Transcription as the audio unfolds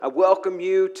I welcome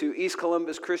you to East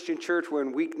Columbus Christian Church. We're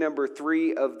in week number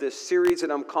 3 of this series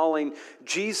that I'm calling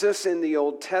Jesus in the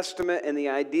Old Testament. And the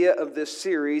idea of this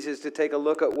series is to take a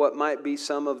look at what might be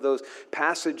some of those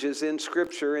passages in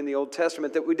Scripture in the Old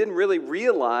Testament that we didn't really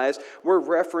realize were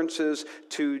references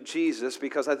to Jesus,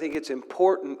 because I think it's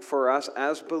important for us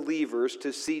as believers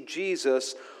to see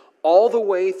Jesus all the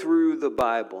way through the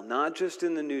Bible, not just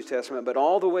in the New Testament, but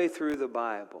all the way through the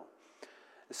Bible.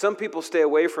 Some people stay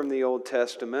away from the Old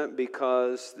Testament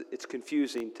because it's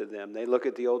confusing to them. They look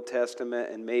at the Old Testament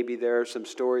and maybe there are some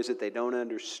stories that they don't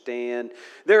understand.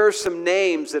 There are some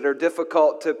names that are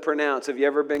difficult to pronounce. Have you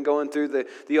ever been going through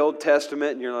the Old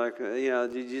Testament and you're like,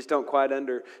 you just don't quite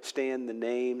understand the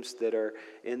names that are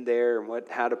in there and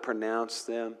how to pronounce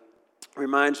them?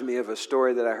 Reminds me of a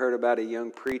story that I heard about a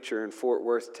young preacher in Fort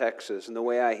Worth, Texas. And the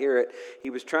way I hear it, he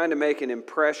was trying to make an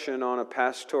impression on a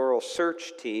pastoral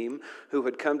search team who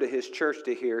had come to his church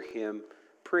to hear him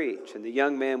preach. And the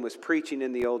young man was preaching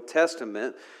in the Old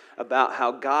Testament about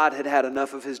how God had had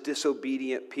enough of his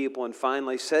disobedient people and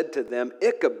finally said to them,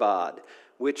 Ichabod,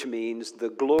 which means the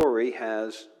glory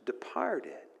has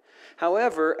departed.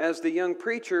 However, as the young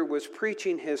preacher was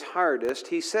preaching his hardest,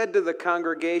 he said to the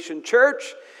congregation,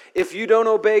 "Church, if you don't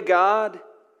obey God,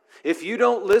 if you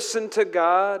don't listen to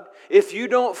God, if you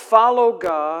don't follow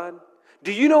God,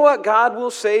 do you know what God will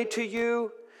say to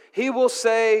you? He will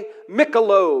say,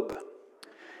 Michelob."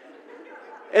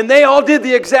 And they all did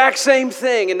the exact same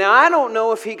thing. And now I don't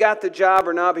know if he got the job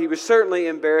or not, but he was certainly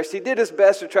embarrassed. He did his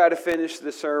best to try to finish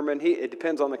the sermon. It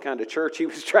depends on the kind of church he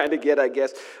was trying to get, I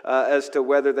guess, as to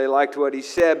whether they liked what he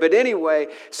said. But anyway,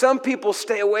 some people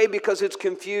stay away because it's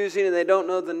confusing and they don't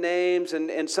know the names.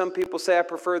 And some people say, I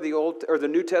prefer the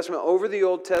New Testament over the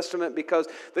Old Testament because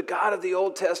the God of the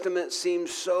Old Testament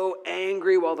seems so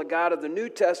angry, while the God of the New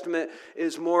Testament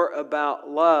is more about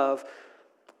love.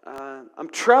 I'm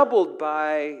troubled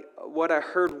by what I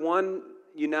heard one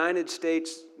United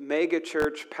States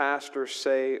megachurch pastor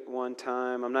say one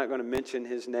time. I'm not going to mention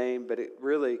his name, but it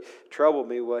really troubled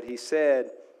me what he said.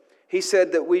 He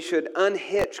said that we should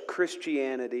unhitch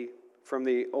Christianity from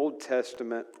the Old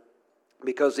Testament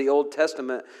because the Old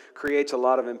Testament creates a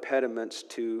lot of impediments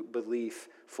to belief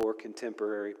for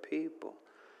contemporary people.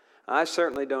 I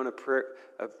certainly don't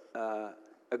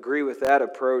agree with that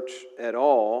approach at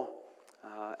all.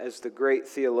 As the great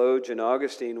theologian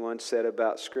Augustine once said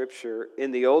about Scripture,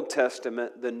 in the Old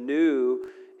Testament, the new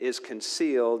is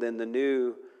concealed, in the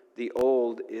new, the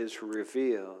old is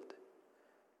revealed.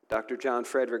 Dr. John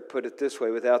Frederick put it this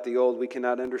way: without the old, we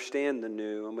cannot understand the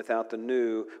new, and without the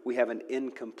new, we have an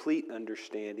incomplete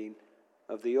understanding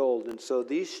of the old. And so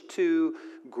these two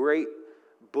great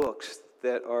books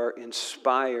that are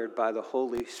inspired by the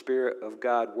Holy Spirit of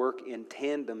God work in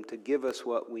tandem to give us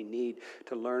what we need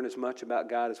to learn as much about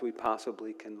God as we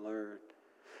possibly can learn.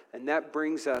 And that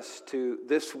brings us to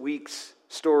this week's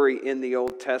story in the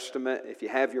Old Testament. If you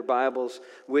have your Bibles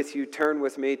with you, turn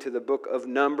with me to the book of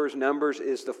Numbers. Numbers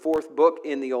is the 4th book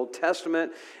in the Old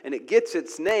Testament, and it gets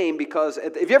its name because,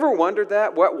 have you ever wondered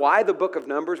that? Why the book of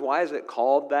Numbers? Why is it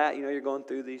called that? You're going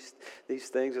through these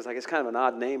things. It's kind of an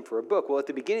odd name for a book. Well, at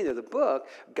the beginning of the book,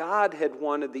 God had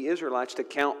wanted the Israelites to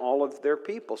count all of their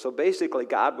people. So basically,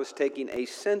 God was taking a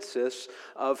census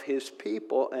of His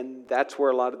people, and that's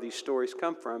where a lot of these stories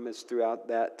come from, is throughout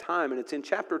that time. And it's in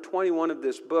chapter 21 of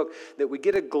this book that we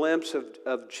get a glimpse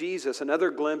of Jesus,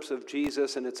 another glimpse of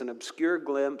Jesus, and it's an obscure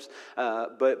glimpse,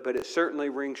 but it certainly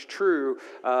rings true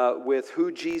with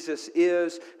who Jesus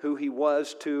is, who He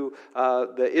was to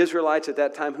the Israelites at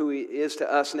that time, who He is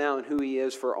to us now, and who He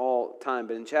is for all time.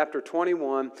 But in chapter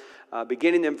 21,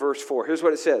 beginning in verse 4, here's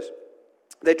what it says.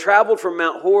 They traveled from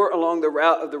Mount Hor along the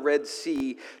route of the Red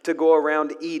Sea to go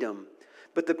around Edom.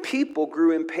 But the people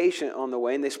grew impatient on the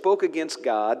way, and they spoke against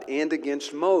God and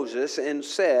against Moses and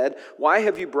said, "Why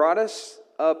have you brought us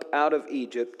up out of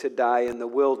Egypt to die in the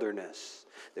wilderness?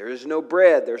 There is no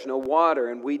bread, there's no water,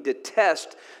 and we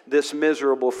detest this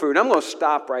miserable food." I'm going to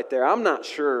stop right there. I'm not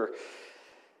sure.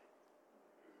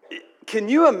 Can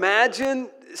you imagine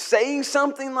saying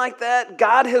something like that?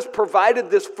 God has provided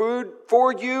this food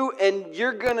for you, and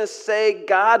you're going to say,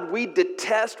 "God, we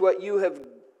detest what you have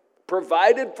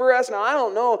provided for us." Now, I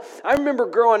don't know. I remember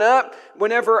growing up,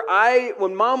 when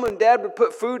Mom and Dad would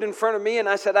put food in front of me and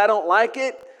I said, "I don't like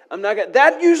it,"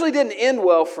 that usually didn't end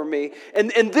well for me.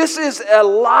 And this is a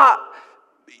lot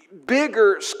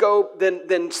bigger scope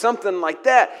than something like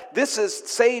that. This is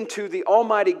saying to the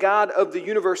Almighty God of the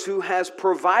universe, who has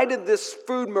provided this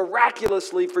food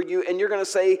miraculously for you, and you're going to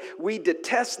say, "We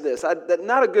detest this." That's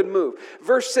not a good move.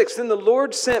 Verse 6, "Then the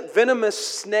Lord sent venomous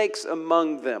snakes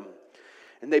among them,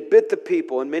 and they bit the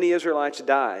people, and many Israelites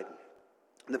died.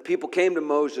 The people came to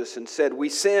Moses and said, "We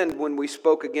sinned when we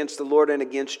spoke against the Lord and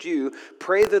against you.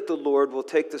 Pray that the Lord will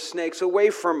take the snakes away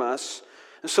from us."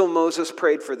 And so Moses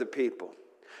prayed for the people.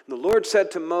 And the Lord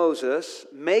said to Moses,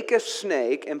 "Make a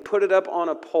snake and put it up on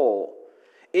a pole.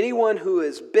 Anyone who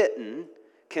is bitten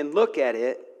can look at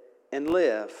it and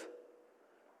live."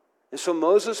 And so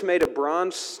Moses made a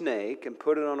bronze snake and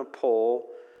put it on a pole.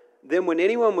 Then when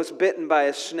anyone was bitten by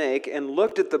a snake and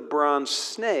looked at the bronze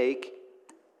snake,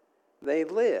 they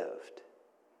lived.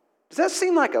 Does that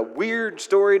seem like a weird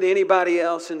story to anybody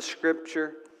else in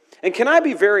Scripture? And can I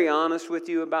be very honest with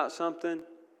you about something?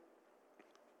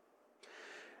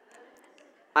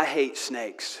 I hate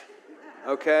snakes.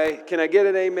 Okay? Can I get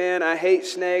an amen? I hate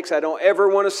snakes. I don't ever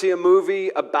want to see a movie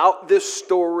about this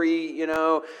story,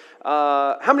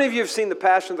 How many of you have seen The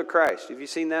Passion of the Christ? Have you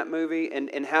seen that movie?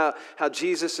 And how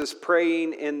Jesus is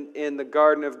praying in the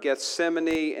Garden of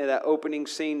Gethsemane, and that opening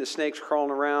scene, the snake's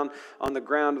crawling around on the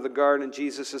ground of the garden, and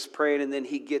Jesus is praying, and then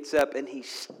he gets up and he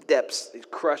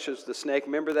crushes the snake.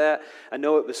 Remember that? I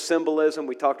know it was symbolism.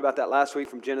 We talked about that last week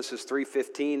from Genesis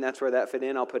 3:15. That's where that fit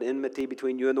in. "I'll put enmity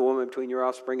between you and the woman, between your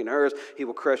offspring and hers. He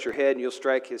will crush your head and you'll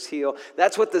strike his heel."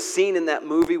 That's what the scene in that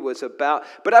movie was about.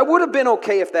 But I would have been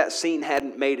okay if that scene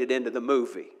hadn't made it into the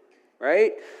movie,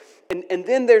 right? And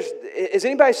then has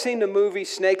anybody seen the movie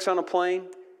Snakes on a Plane?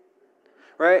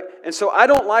 Right? And so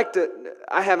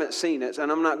I haven't seen it,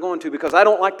 and I'm not going to, because I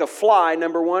don't like to fly,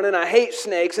 number one, and I hate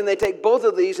snakes, and they take both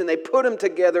of these and they put them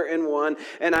together in one,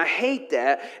 and I hate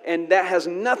that, and that has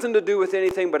nothing to do with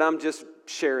anything, but I'm just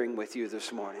sharing with you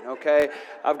this morning, okay?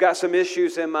 I've got some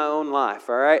issues in my own life,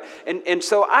 all right? And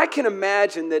so I can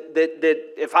imagine that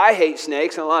if I hate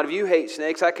snakes, and a lot of you hate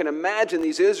snakes, I can imagine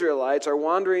these Israelites are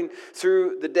wandering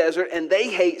through the desert, and they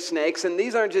hate snakes, and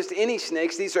these aren't just any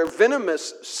snakes, these are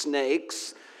venomous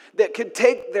snakes that could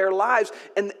take their lives.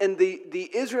 And the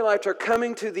Israelites are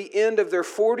coming to the end of their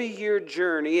 40-year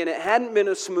journey, and it hadn't been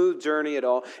a smooth journey at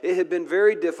all. It had been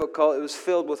very difficult. It was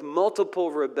filled with multiple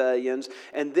rebellions,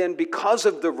 and then because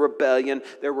of the rebellion,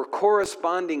 there were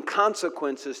corresponding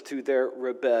consequences to their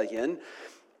rebellion.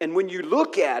 And when you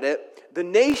look at it, the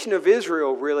nation of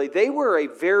Israel, really, they were a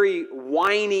very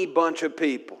whiny bunch of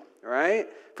people, right?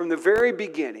 From the very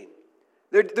beginning.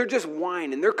 They're just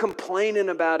whining. They're complaining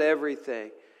about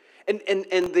everything.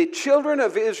 And the children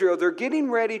of Israel, they're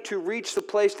getting ready to reach the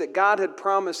place that God had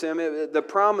promised them, the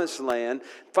promised land.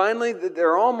 Finally,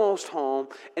 they're almost home,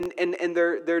 and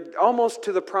they're almost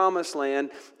to the promised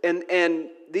land. And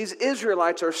these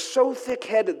Israelites are so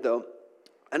thick-headed, though.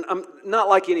 And I'm not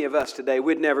like any of us today.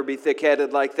 We'd never be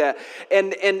thick-headed like that.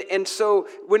 And so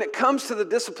when it comes to the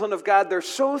discipline of God, they're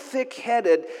so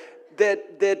thick-headed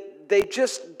that they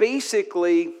just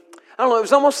basically, I don't know, it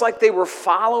was almost like they were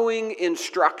following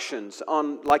instructions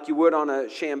like you would on a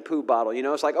shampoo bottle.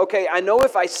 It's like, okay, I know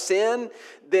if I sin,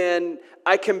 then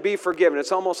I can be forgiven.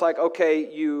 It's almost like,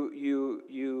 okay,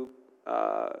 you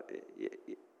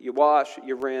wash,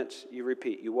 you rinse, you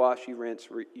repeat. You wash, you rinse,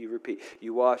 you repeat.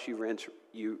 You wash, you rinse,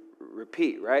 you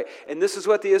repeat, right? And this is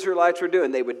what the Israelites were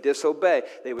doing. They would disobey.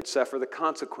 They would suffer the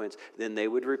consequence. Then they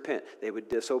would repent. They would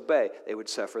disobey. They would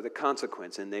suffer the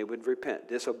consequence. And they would repent.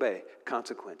 Disobey.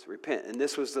 Consequence. Repent. And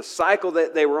this was the cycle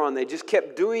that they were on. They just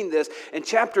kept doing this. And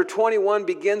chapter 21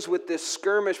 begins with this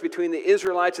skirmish between the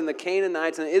Israelites and the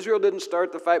Canaanites. And Israel didn't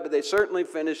start the fight, but they certainly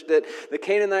finished it. The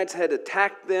Canaanites had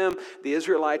attacked them. The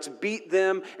Israelites beat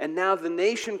them. And now the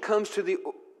nation comes to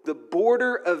the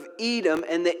border of Edom,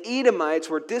 and the Edomites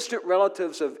were distant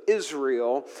relatives of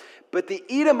Israel, but the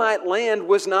Edomite land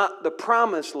was not the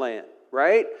promised land,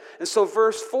 right? And so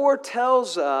verse 4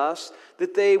 tells us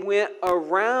that they went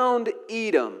around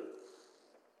Edom.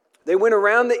 They went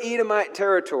around the Edomite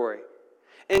territory.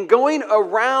 And going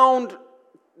around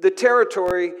the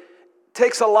territory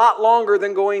takes a lot longer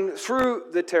than going through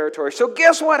the territory. So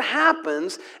guess what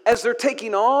happens as they're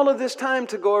taking all of this time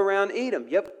to go around Edom?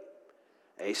 Yep.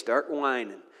 They start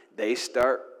whining. They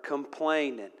start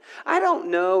complaining. I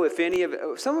don't know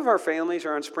if some of our families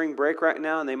are on spring break right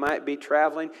now and they might be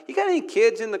traveling. You got any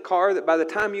kids in the car that by the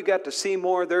time you got to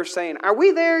Seymour, they're saying, "Are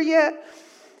we there yet?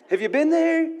 Have you been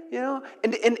there?"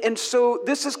 And so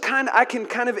this is I can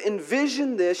kind of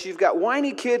envision this. You've got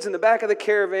whiny kids in the back of the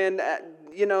caravan,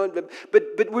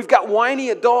 but we've got whiny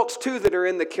adults too that are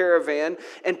in the caravan.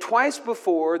 And twice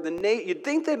before, you'd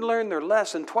think they'd learn their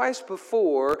lesson. Twice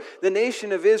before, the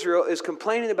nation of Israel is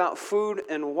complaining about food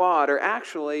and water.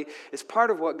 Actually, it's part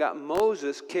of what got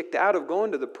Moses kicked out of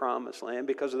going to the promised land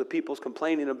because of the people's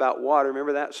complaining about water.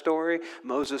 Remember that story?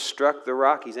 Moses struck the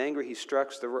rock. He's angry. He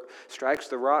strikes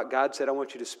the rock. God said, "I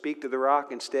want you to speak to the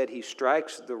rock." Instead, he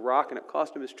strikes the rock, and it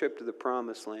cost him his trip to the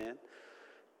promised land.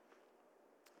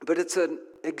 But it's an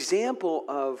example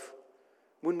of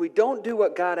when we don't do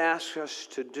what God asks us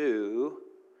to do,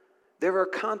 there are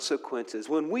consequences.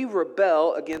 When we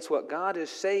rebel against what God is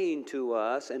saying to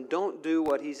us and don't do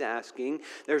what He's asking,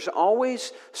 there's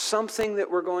always something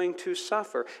that we're going to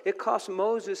suffer. It cost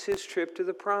Moses his trip to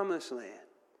the Promised Land.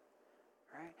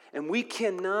 Right? And we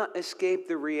cannot escape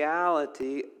the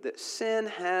reality that sin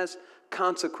has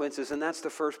consequences, and that's the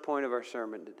first point of our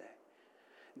sermon today.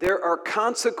 There are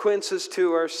consequences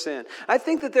to our sin. I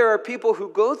think that there are people who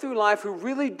go through life who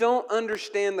really don't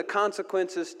understand the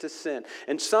consequences to sin.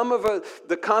 And some of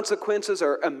the consequences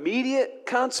are immediate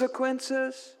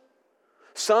consequences.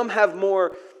 Some have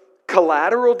more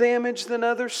collateral damage than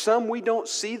others. Some we don't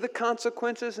see the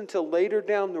consequences until later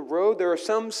down the road. There are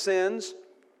some sins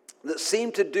that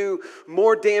seem to do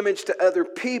more damage to other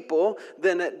people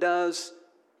than it does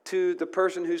to the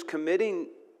person who's committing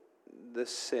the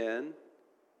sin.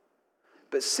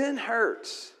 But sin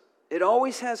hurts. It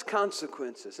always has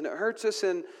consequences, and it hurts us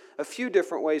in a few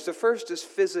different ways. The first is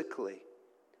physically.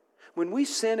 When we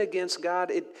sin against God,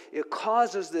 it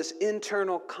causes this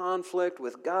internal conflict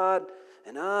with God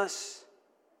and us.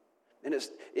 And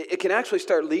it can actually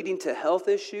start leading to health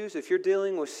issues. If you're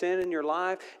dealing with sin in your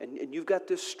life and you've got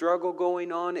this struggle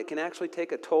going on, it can actually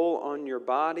take a toll on your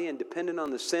body. And depending on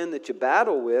the sin that you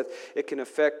battle with, it can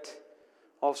affect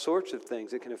all sorts of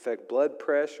things. It can affect blood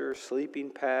pressure, sleeping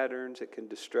patterns. It can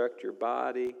destruct your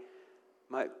body.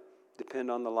 Might depend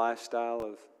on the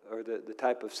lifestyle or the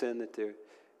type of sin that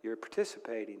you're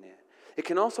participating in. It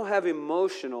can also have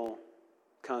emotional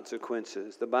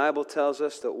consequences. The Bible tells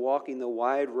us that walking the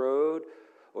wide road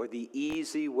or the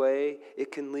easy way,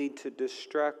 it can lead to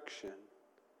destruction.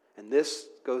 And this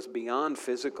goes beyond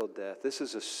physical death. This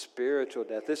is a spiritual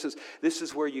death. This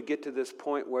is where you get to this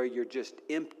point where you're just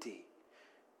empty,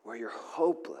 where you're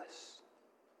hopeless,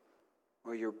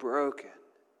 where you're broken.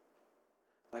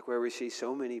 Like where we see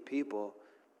so many people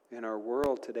in our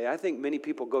world today. I think many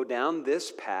people go down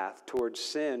this path towards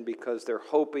sin because they're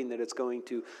hoping that it's going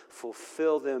to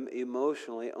fulfill them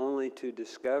emotionally, only to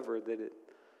discover that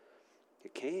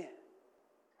it can't.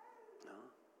 No.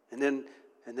 And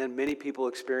then many people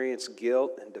experience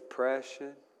guilt and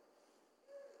depression.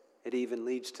 It even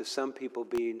leads to some people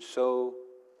being so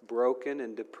broken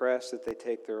and depressed that they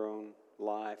take their own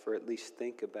life, or at least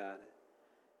think about it.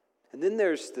 And then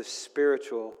there's the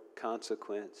spiritual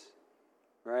consequence,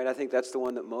 right? I think that's the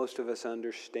one that most of us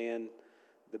understand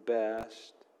the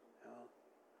best.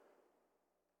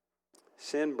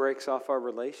 Sin breaks off our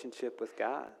relationship with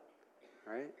God,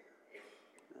 right?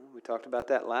 We talked about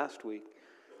that last week.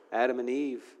 Adam and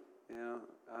Eve,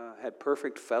 had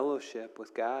perfect fellowship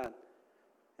with God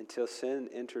until sin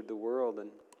entered the world,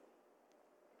 and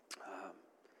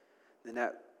then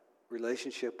that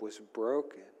relationship was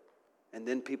broken. And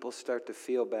then people start to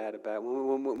feel bad about it.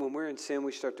 When we're in sin,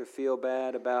 we start to feel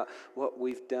bad about what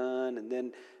we've done. And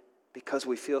then because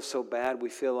we feel so bad, we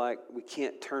feel like we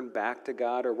can't turn back to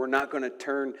God, or we're not going to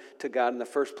turn to God in the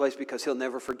first place because He'll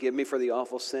never forgive me for the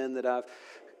awful sin that I've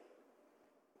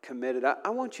committed. I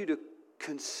want you to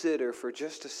consider for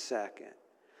just a second.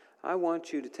 I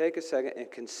want you to take a second and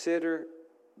consider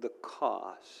the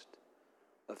cost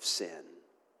of sin.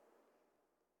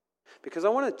 Because I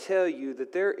want to tell you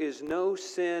that there is no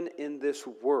sin in this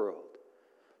world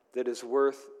that is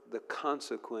worth the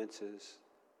consequences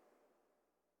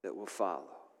that will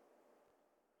follow.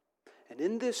 And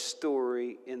in this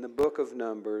story, in the book of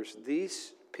Numbers,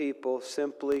 these people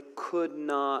simply could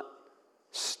not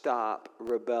stop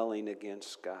rebelling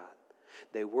against God.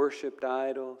 They worshiped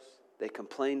idols. They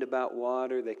complained about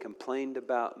water. They complained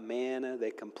about manna. They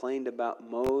complained about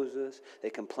Moses. They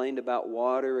complained about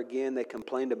water again. They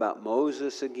complained about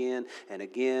Moses again and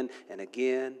again and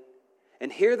again.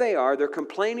 And here they are. They're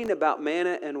complaining about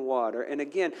manna and water. And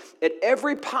again, at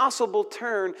every possible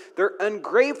turn, they're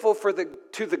ungrateful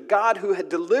to the God who had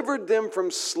delivered them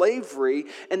from slavery.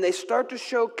 And they start to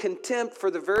show contempt for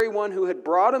the very one who had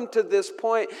brought them to this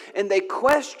point. And they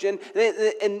question,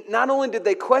 and not only did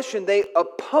they question, they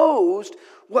opposed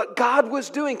what God was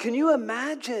doing. Can you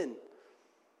imagine?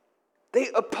 They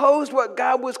opposed what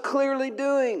God was clearly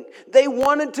doing. They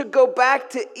wanted to go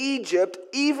back to Egypt.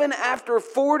 Even after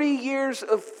 40 years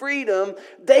of freedom,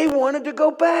 they wanted to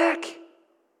go back.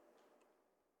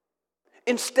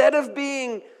 Instead of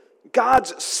being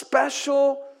God's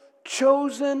special,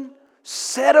 chosen,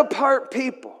 set-apart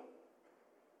people,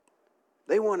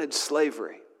 they wanted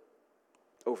slavery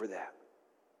over that.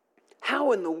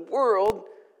 How in the world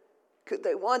could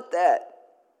they want that?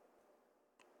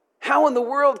 How in the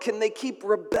world can they keep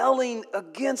rebelling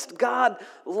against God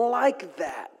like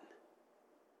that?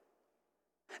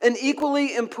 An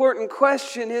equally important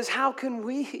question is, how can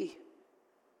we?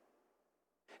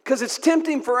 Because it's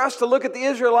tempting for us to look at the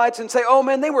Israelites and say, oh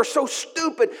man, they were so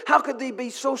stupid. How could they be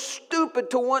so stupid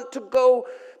to want to go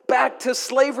back to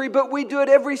slavery? But we do it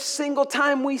every single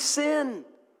time we sin.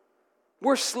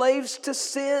 We're slaves to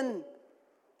sin.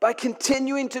 By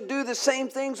continuing to do the same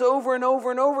things over and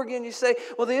over and over again, you say,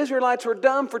 well, the Israelites were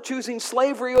dumb for choosing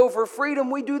slavery over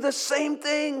freedom. We do the same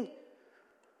thing.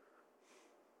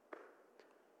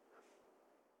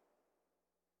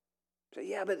 So,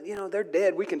 yeah, but, they're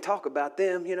dead. We can talk about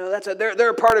them. They're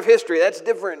a part of history. That's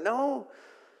different. No.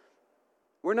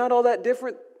 We're not all that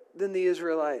different than the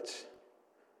Israelites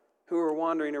who were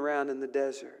wandering around in the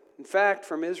desert. In fact,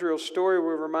 from Israel's story,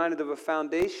 we're reminded of a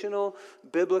foundational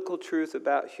biblical truth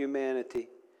about humanity.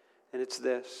 And it's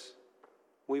this: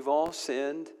 we've all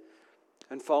sinned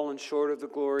and fallen short of the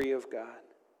glory of God.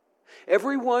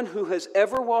 Everyone who has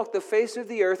ever walked the face of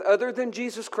the earth other than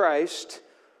Jesus Christ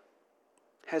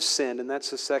has sinned. And that's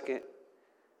the second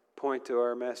point to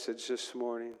our message this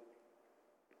morning.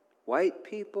 White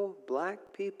people, black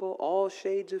people, all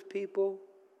shades of people,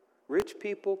 rich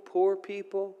people, poor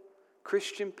people,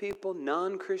 Christian people,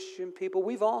 non-Christian people,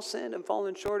 we've all sinned and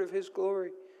fallen short of His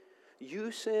glory.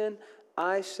 You sin,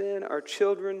 I sin, our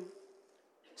children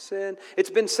sin. It's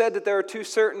been said that there are two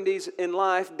certainties in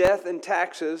life, death and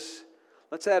taxes.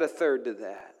 Let's add a third to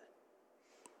that.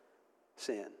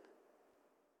 Sin.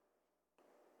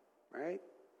 Right?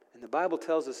 And the Bible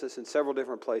tells us this in several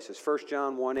different places. 1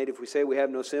 John 1:8, if we say we have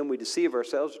no sin, we deceive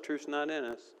ourselves, the truth's not in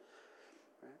us.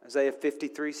 Isaiah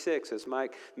 53:6, as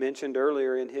Mike mentioned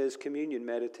earlier in his communion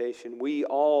meditation, we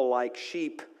all, like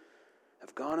sheep,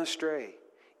 have gone astray.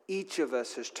 Each of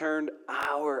us has turned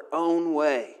our own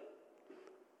way.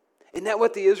 Isn't that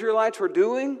what the Israelites were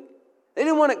doing? They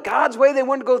didn't want it God's way, they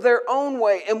wanted to go their own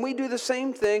way. And we do the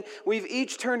same thing. We've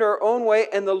each turned our own way,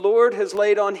 and the Lord has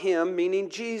laid on Him, meaning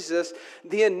Jesus,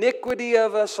 the iniquity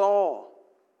of us all.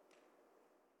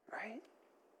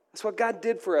 That's what God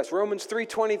did for us. Romans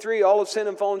 3:23, all have sinned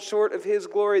and fallen short of His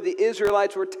glory. The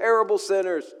Israelites were terrible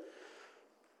sinners.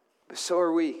 But so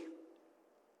are we.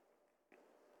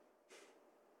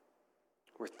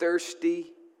 We're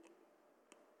thirsty.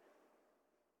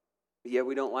 But yet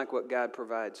we don't like what God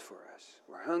provides for us.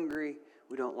 We're hungry.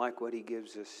 We don't like what He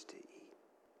gives us to eat.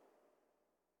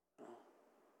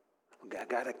 I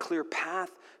got a clear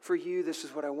path for you. This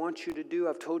is what I want you to do.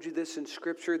 I've told you this in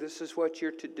Scripture. This is what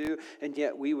you're to do. And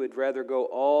yet we would rather go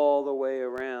all the way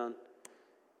around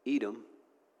Edom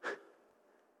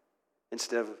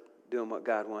instead of doing what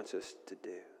God wants us to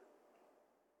do.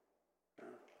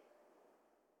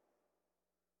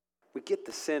 We get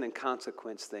the sin and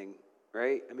consequence thing,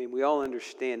 right? I mean, we all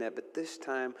understand that. But this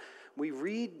time we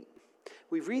read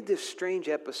this strange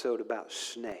episode about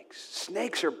snakes.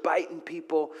 Snakes are biting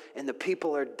people, and the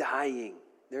people are dying.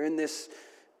 They're in this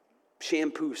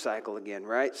shampoo cycle again,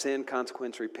 right? Sin,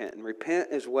 consequence, repent. And repent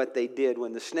is what they did.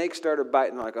 When the snakes started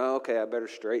biting, they're like, oh, okay, I better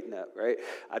straighten up, right?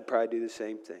 I'd probably do the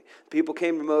same thing. People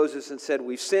came to Moses and said,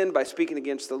 we've sinned by speaking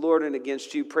against the Lord and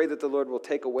against you. Pray that the Lord will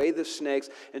take away the snakes.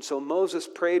 And so Moses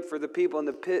prayed for the people, and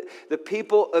the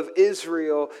people of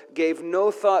Israel gave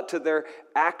no thought to their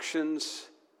actions,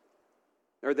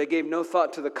 or they gave no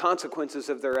thought to the consequences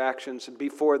of their actions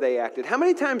before they acted. How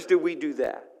many times do we do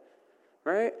that?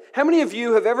 Right? How many of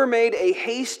you have ever made a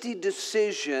hasty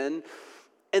decision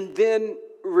and then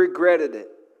regretted it?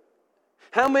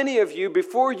 How many of you,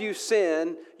 before you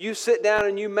sin, you sit down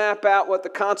and you map out what the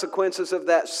consequences of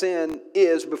that sin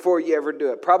is before you ever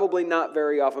do it? Probably not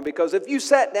very often, because if you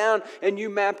sat down and you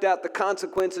mapped out the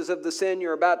consequences of the sin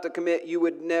you're about to commit, you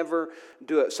would never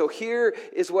do it. So here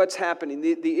is what's happening.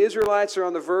 The Israelites are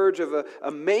on the verge of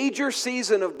a major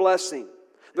season of blessing.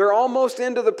 They're almost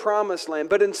into the promised land.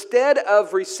 But instead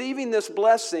of receiving this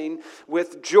blessing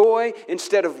with joy,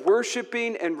 instead of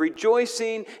worshiping and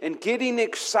rejoicing and getting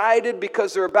excited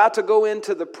because they're about to go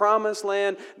into the promised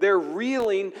land, they're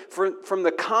reeling from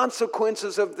the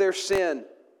consequences of their sin.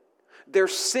 Their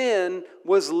sin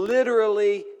was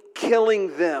literally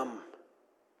killing them.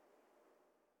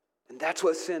 And that's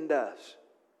what sin does.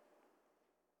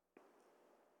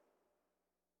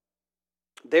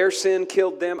 Their sin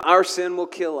killed them. Our sin will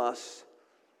kill us.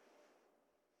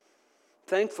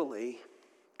 Thankfully,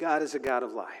 God is a God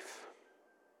of life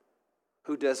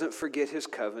who doesn't forget His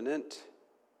covenant.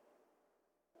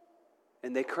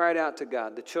 And they cried out to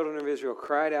God. The children of Israel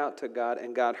cried out to God,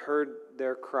 and God heard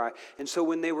their cry. And so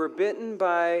when they were bitten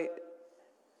by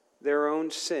their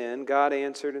own sin, God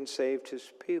answered and saved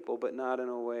His people, but not in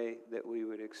a way that we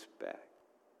would expect.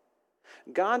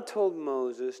 God told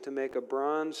Moses to make a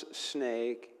bronze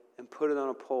snake and put it on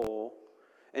a pole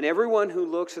And everyone who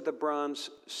looks at the bronze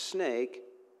snake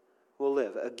will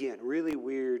live. Again, really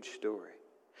weird story.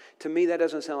 To me, that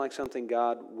doesn't sound like something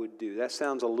God would do. That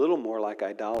sounds a little more like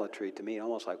idolatry to me,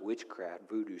 almost like witchcraft,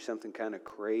 voodoo, something kind of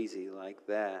crazy like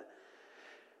that.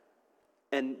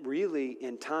 And really,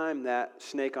 in time, that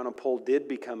snake on a pole did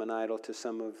become an idol to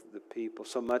some of the people,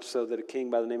 so much so that a king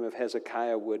by the name of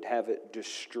Hezekiah would have it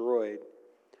destroyed.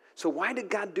 So why did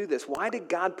God do this? Why did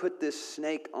God put this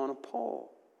snake on a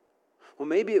pole? Well,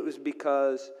 maybe it was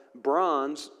because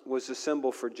bronze was a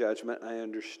symbol for judgment, I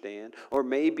understand. Or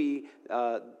maybe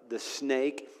the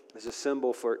snake is a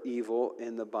symbol for evil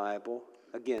in the Bible.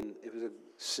 Again, it was a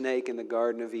snake in the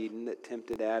Garden of Eden that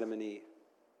tempted Adam and Eve.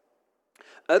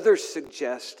 Others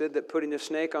suggested that putting a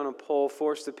snake on a pole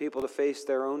forced the people to face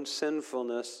their own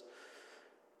sinfulness.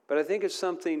 But I think it's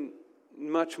something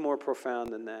much more profound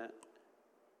than that.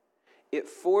 It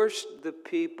forced the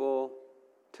people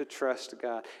to trust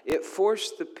God. It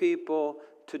forced the people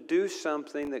to do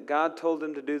something that God told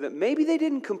them to do that maybe they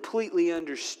didn't completely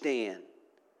understand.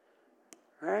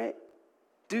 Right?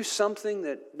 Do something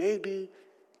that maybe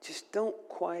just don't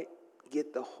quite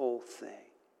get the whole thing.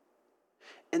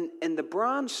 And the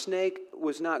bronze snake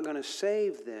was not going to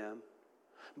save them.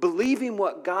 Believing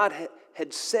what God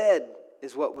had said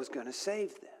is what was going to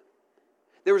save them.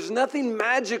 There was nothing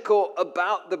magical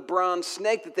about the bronze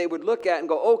snake that they would look at and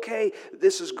go, okay,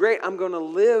 this is great, I'm going to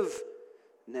live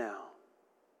now.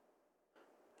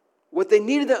 What they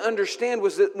needed to understand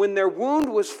was that when their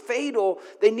wound was fatal,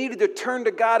 they needed to turn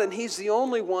to God, and He's the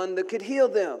only one that could heal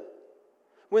them.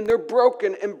 When they're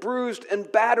broken and bruised and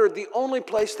battered, the only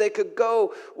place they could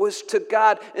go was to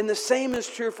God. And the same is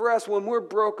true for us. When we're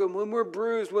broken, when we're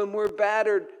bruised, when we're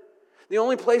battered, the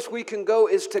only place we can go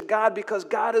is to God, because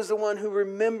God is the one who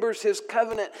remembers His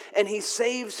covenant and He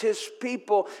saves His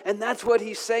people. And that's what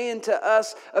He's saying to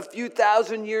us a few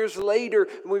thousand years later.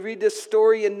 When we read this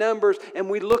story in Numbers and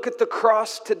we look at the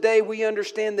cross today, we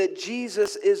understand that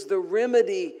Jesus is the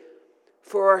remedy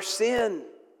for our sin.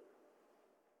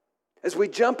 As we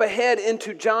jump ahead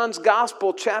into John's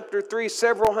Gospel, chapter 3,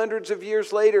 several hundreds of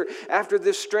years later, after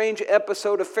this strange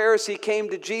episode, a Pharisee came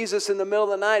to Jesus in the middle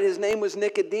of the night. His name was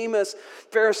Nicodemus.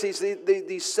 Pharisees,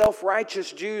 these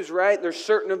self-righteous Jews, right? They're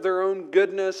certain of their own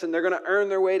goodness and they're going to earn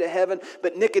their way to heaven.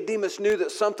 But Nicodemus knew that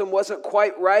something wasn't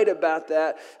quite right about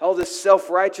that. All this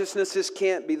self-righteousness, this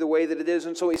can't be the way that it is.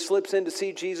 And so he slips in to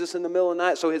see Jesus in the middle of the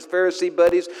night so his Pharisee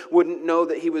buddies wouldn't know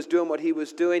that he was doing what he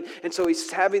was doing. And so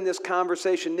he's having this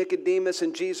conversation. Nicodemus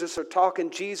and Jesus are talking.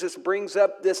 Jesus brings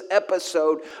up this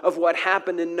episode of what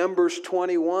happened in Numbers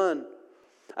 21.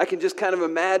 I can just kind of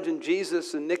imagine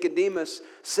Jesus and Nicodemus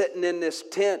sitting in this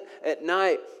tent at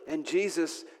night, and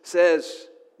Jesus says,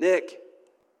 Nick,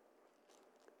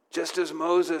 just as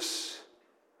Moses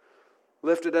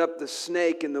lifted up the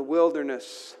snake in the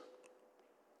wilderness,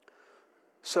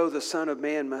 so the Son of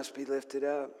Man must be lifted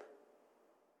up,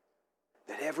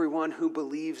 that everyone who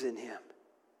believes in Him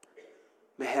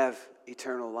may have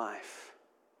eternal life.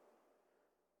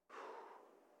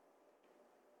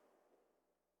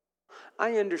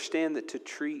 I understand that to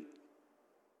treat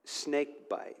snake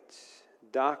bites,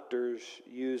 doctors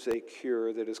use a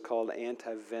cure that is called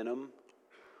antivenom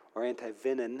or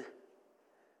antivenin,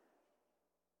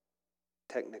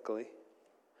 technically.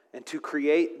 And to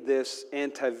create this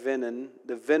antivenin,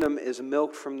 the venom is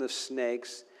milked from the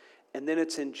snakes, and then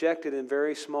it's injected in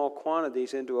very small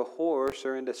quantities into a horse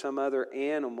or into some other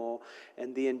animal.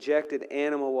 And the injected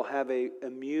animal will have an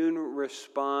immune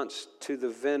response to the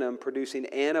venom, producing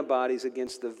antibodies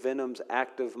against the venom's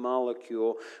active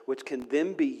molecule, which can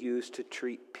then be used to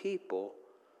treat people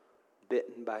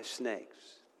bitten by snakes.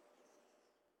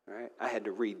 Right? I had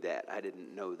to read that. I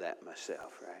didn't know that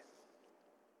myself, right?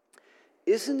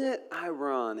 Isn't it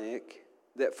ironic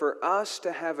that for us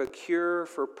to have a cure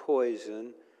for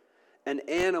poison, an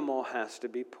animal has to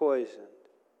be poisoned?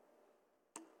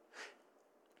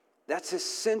 That's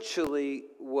essentially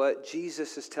what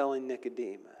Jesus is telling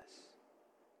Nicodemus.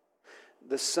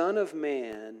 The Son of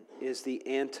Man is the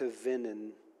antivenin.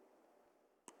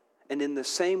 And in the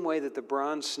same way that the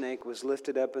bronze snake was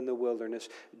lifted up in the wilderness,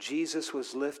 Jesus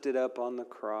was lifted up on the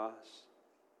cross.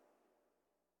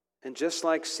 And just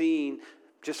like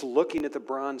just looking at the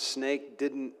bronze snake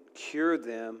didn't cure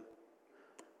them,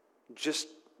 just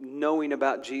knowing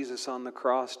about Jesus on the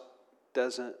cross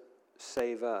doesn't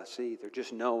save us either,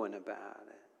 just knowing about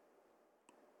it.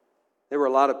 There were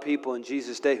a lot of people in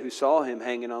Jesus' day who saw Him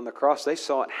hanging on the cross. They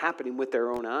saw it happening with their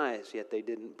own eyes, yet they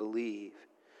didn't believe.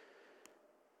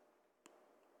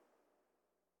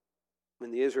 When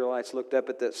the Israelites looked up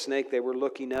at that snake, they were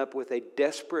looking up with a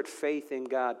desperate faith in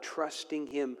God, trusting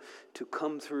Him to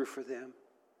come through for them.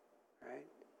 Right?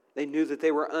 They knew that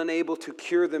they were unable to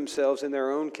cure themselves in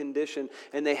their own condition,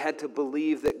 and they had to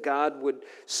believe that God would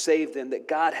save them, that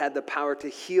God had the power to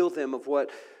heal them of what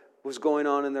was going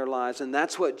on in their lives. And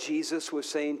that's what Jesus was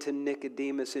saying to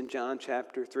Nicodemus in John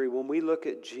chapter 3. When we look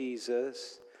at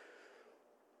Jesus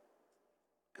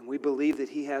and we believe that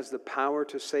He has the power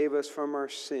to save us from our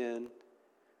sin,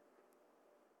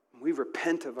 we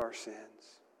repent of our sins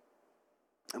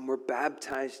and we're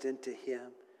baptized into Him.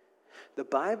 The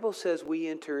Bible says we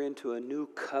enter into a new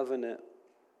covenant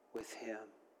with Him.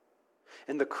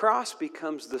 And the cross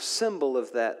becomes the symbol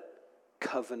of that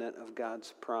covenant of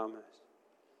God's promise.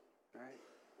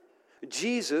 Right?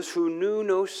 Jesus, who knew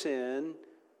no sin,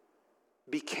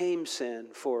 became sin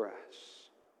for us,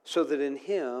 so that in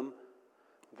Him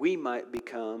we might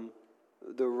become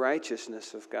the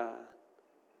righteousness of God.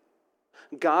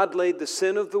 God laid the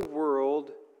sin of the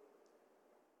world.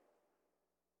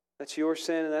 That's your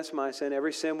sin and that's my sin.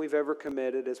 Every sin we've ever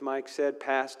committed, as Mike said,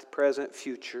 past, present,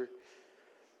 future.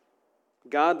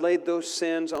 God laid those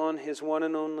sins on His one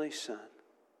and only Son.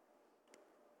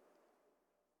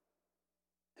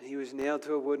 And He was nailed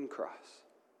to a wooden cross.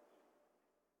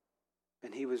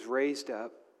 And He was raised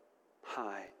up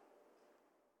high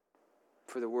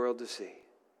for the world to see.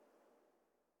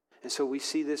 And so we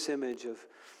see this image of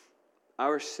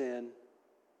our sin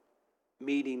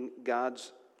meeting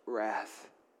God's wrath.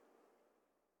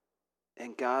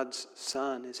 And God's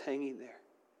Son is hanging there,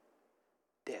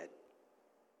 dead,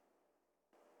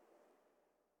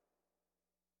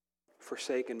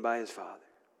 forsaken by His Father,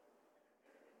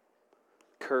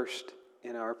 cursed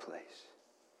in our place.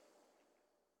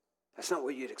 That's not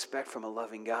what you'd expect from a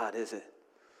loving God, is it?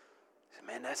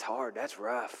 Man, that's hard, that's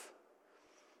rough.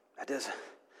 That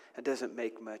doesn't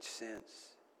make much sense.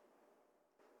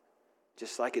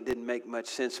 Just like it didn't make much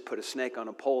sense to put a snake on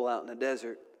a pole out in the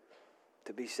desert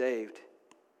to be saved.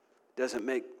 Doesn't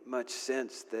make much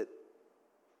sense that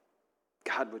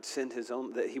God would send His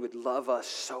own, that He would love us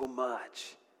so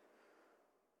much,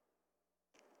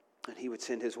 and He would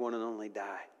send His one and only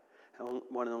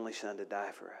Son to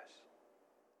die for us.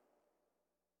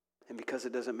 And because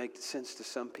it doesn't make sense to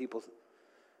some people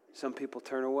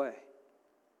turn away.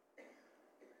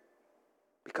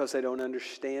 Because they don't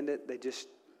understand it,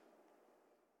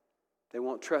 they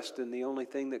won't trust in the only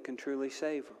thing that can truly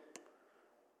save them.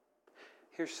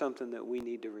 Here's something that we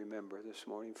need to remember this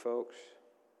morning, folks.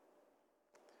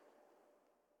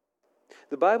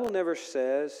 The Bible never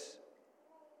says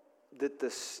that the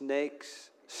snakes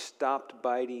stopped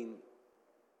biting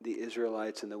the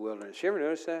Israelites in the wilderness. You ever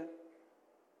notice that?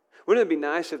 Wouldn't it be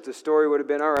nice if the story would have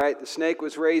been, all right, the snake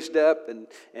was raised up and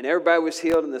everybody was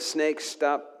healed and the snake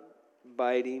stopped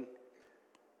biting?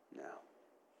 No.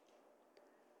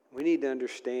 We need to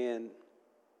understand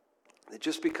that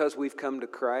just because we've come to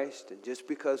Christ and just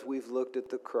because we've looked at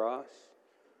the cross,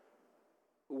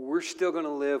 we're still going to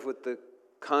live with the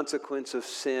consequence of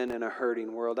sin in a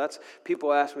hurting world.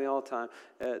 People ask me all the time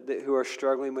who are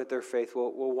struggling with their faith,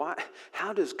 well, why?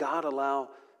 How does God allow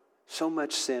so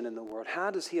much sin in the world?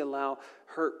 How does He allow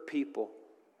hurt people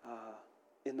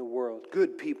in the world,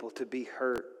 good people to be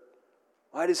hurt?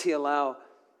 Why does He allow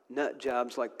nut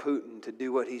jobs like Putin to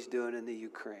do what he's doing in the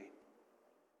Ukraine?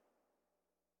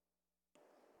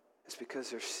 It's because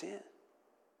there's sin.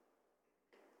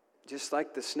 Just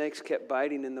like the snakes kept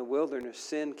biting in the wilderness,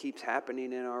 sin keeps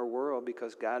happening in our world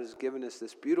because God has given us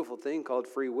this beautiful thing called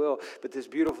free will. But this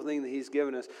beautiful thing that He's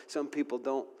given us, some people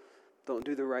don't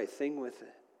do the right thing with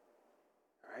it.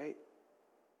 Right?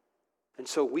 And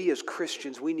so we as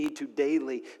Christians, we need to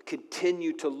daily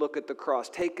continue to look at the cross.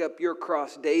 Take up your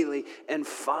cross daily and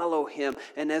follow Him.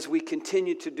 And as we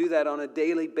continue to do that on a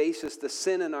daily basis, the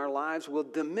sin in our lives will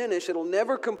diminish. It'll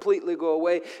never completely go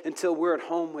away until we're at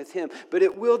home with Him. But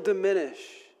it will diminish.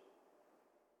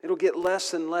 It'll get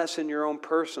less and less in your own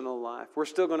personal life. We're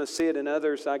still going to see it in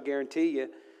others, I guarantee you.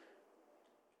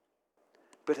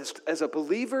 But as a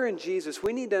believer in Jesus,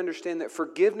 we need to understand that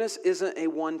forgiveness isn't a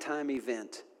one-time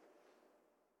event.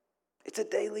 It's a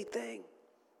daily thing.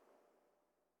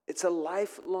 It's a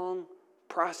lifelong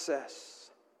process.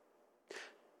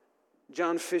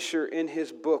 John Fisher, in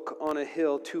his book, On a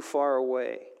Hill Too Far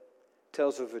Away,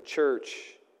 tells of a church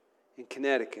in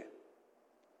Connecticut.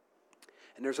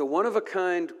 And there's a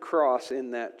one-of-a-kind cross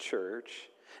in that church.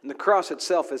 And the cross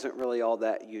itself isn't really all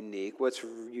that unique. What's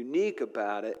unique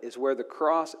about it is where the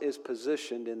cross is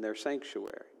positioned in their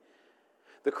sanctuary.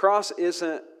 The cross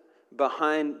isn't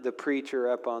behind the preacher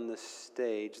up on the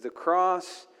stage. The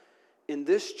cross in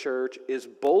this church is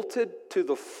bolted to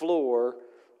the floor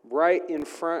right in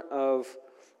front of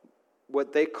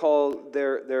what they call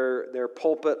their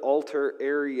pulpit altar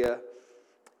area.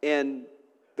 And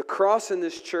The cross in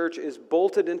this church is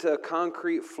bolted into a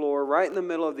concrete floor right in the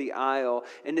middle of the aisle,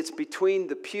 and it's between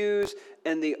the pews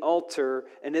and the altar,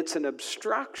 and it's an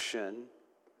obstruction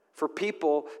for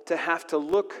people to have to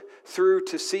look through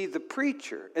to see the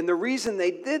preacher. And the reason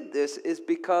they did this is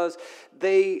because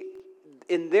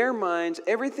in their minds,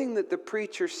 everything that the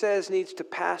preacher says needs to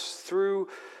pass through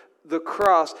the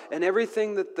cross, and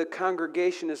everything that the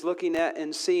congregation is looking at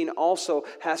and seeing also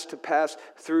has to pass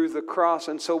through the cross.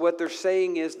 And so what they're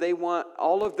saying is they want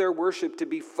all of their worship to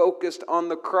be focused on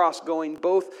the cross, going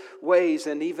both ways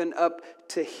and even up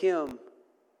to Him.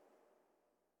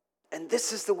 And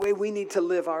this is the way we need to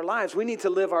live our lives. We need to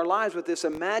live our lives with this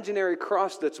imaginary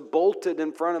cross that's bolted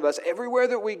in front of us everywhere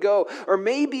that we go. Or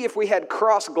maybe if we had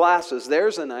cross glasses,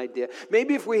 there's an idea.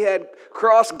 Maybe if we had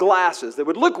cross glasses that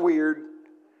would look weird,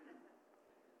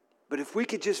 but if we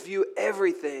could just view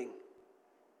everything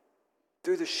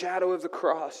through the shadow of the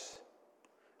cross,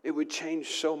 it would change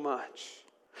so much.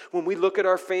 When we look at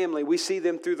our family, we see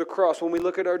them through the cross. When we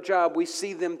look at our job, we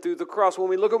see them through the cross. When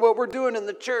we look at what we're doing in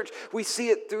the church, we see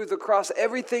it through the cross.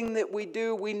 Everything that we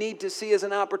do, we need to see as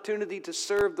an opportunity to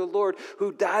serve the Lord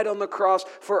who died on the cross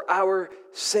for our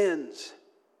sins.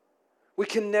 We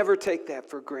can never take that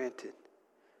for granted.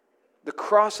 The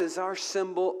cross is our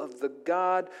symbol of the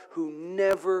God who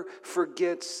never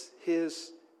forgets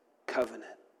His covenant.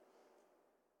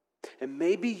 And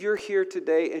maybe you're here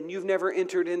today and you've never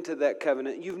entered into that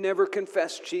covenant. You've never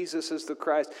confessed Jesus as the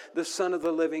Christ, the Son of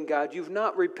the living God. You've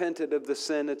not repented of the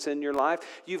sin that's in your life.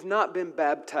 You've not been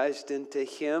baptized into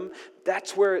Him.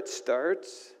 That's where it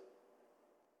starts.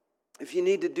 If you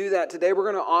need to do that today,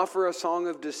 we're going to offer a song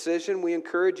of decision. We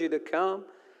encourage you to come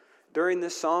during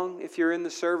this song. If you're in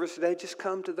the service today, just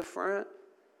come to the front.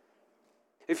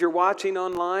 If you're watching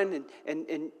online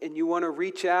and you want to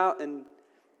reach out and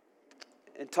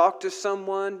talk to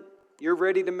someone, you're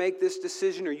ready to make this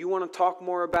decision, or you want to talk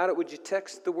more about it, would you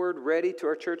text the word READY to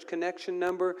our church connection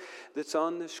number that's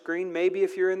on the screen? Maybe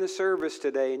if you're in the service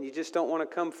today and you just don't want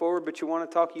to come forward, but you want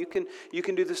to talk, you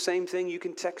can do the same thing. You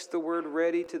can text the word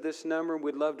READY to this number, and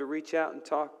we'd love to reach out and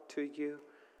talk to you.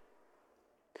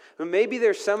 But maybe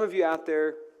there's some of you out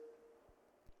there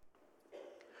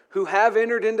who have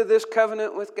entered into this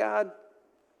covenant with God,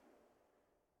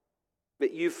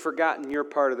 but you've forgotten your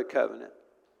part of the covenant.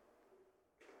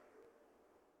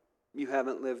 You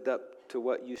haven't lived up to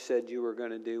what you said you were going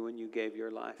to do when you gave your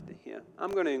life to Him.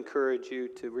 I'm going to encourage you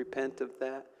to repent of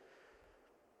that.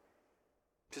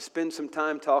 To spend some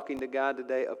time talking to God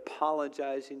today,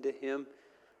 apologizing to Him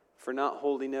for not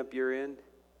holding up your end.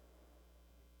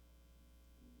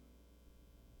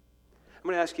 I'm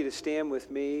going to ask you to stand with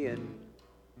me, and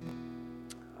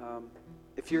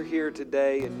if you're here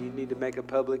today and you need to make a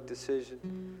public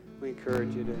decision, we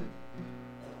encourage you to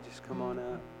just come on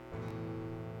up.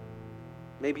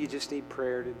 Maybe you just need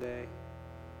prayer today.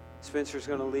 Spencer's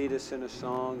going to lead us in a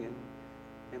song,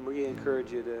 and we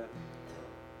encourage you to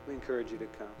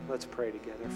come. Let's pray together.